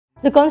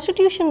The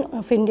Constitution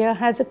of India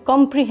has a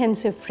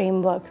comprehensive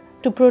framework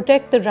to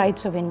protect the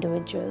rights of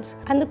individuals.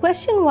 And the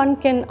question one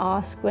can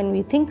ask when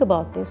we think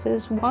about this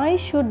is, why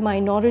should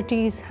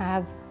minorities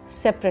have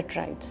separate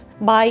rights?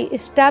 By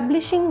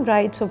establishing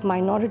rights of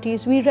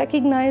minorities, we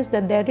recognize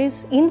that there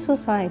is in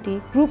society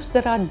groups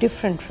that are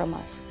different from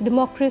us.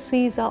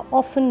 Democracies are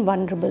often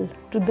vulnerable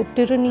to the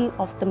tyranny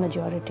of the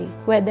majority,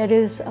 where there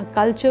is a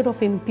culture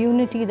of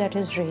impunity that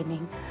is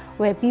reigning,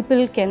 where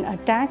people can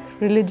attack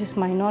religious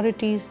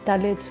minorities,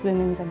 Dalits,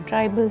 women and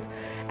tribals,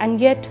 and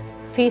yet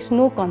face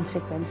no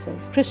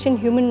consequences. Christian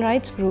human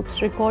rights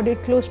groups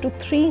recorded close to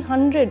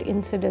 300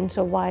 incidents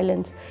of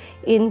violence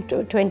in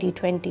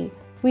 2020.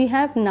 We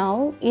have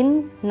now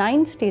in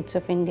 9 states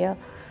of India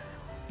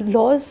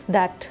laws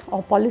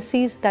or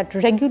policies that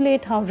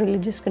regulate how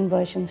religious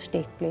conversions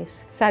take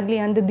place. Sadly,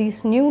 under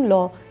this new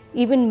law,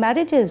 even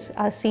marriages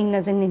are seen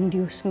as an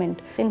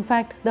inducement. In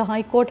fact, the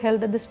High Court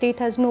held that the state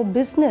has no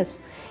business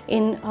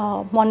in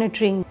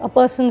monitoring a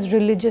person's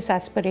religious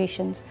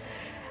aspirations.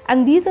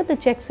 And these are the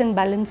checks and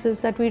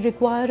balances that we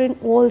require in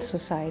all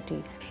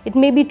society. It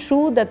may be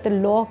true that the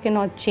law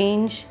cannot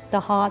change the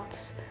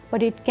hearts,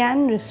 but it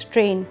can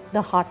restrain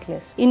the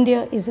heartless.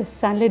 India is a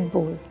salad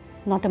bowl,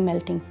 not a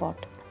melting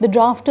pot. The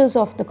drafters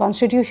of the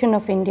Constitution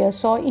of India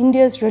saw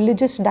India's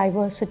religious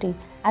diversity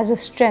as a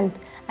strength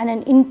and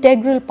an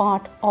integral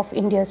part of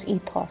India's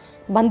ethos.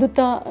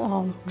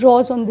 Bandhuta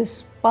draws on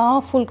this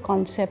powerful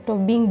concept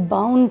of being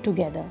bound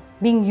together,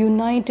 being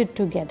united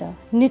together,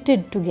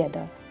 knitted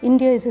together.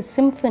 India is a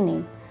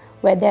symphony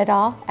where there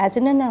are, as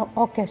in an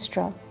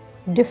orchestra,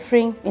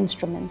 differing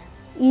instruments,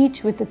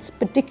 each with its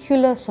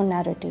particular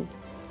sonority,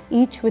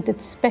 each with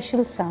its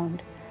special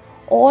sound,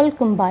 all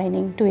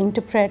combining to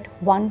interpret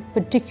one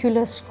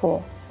particular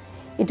score.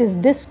 It is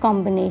this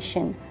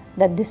combination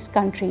that this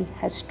country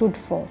has stood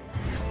for.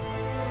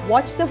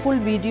 Watch the full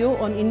video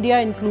on India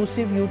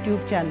Inclusive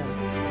YouTube channel.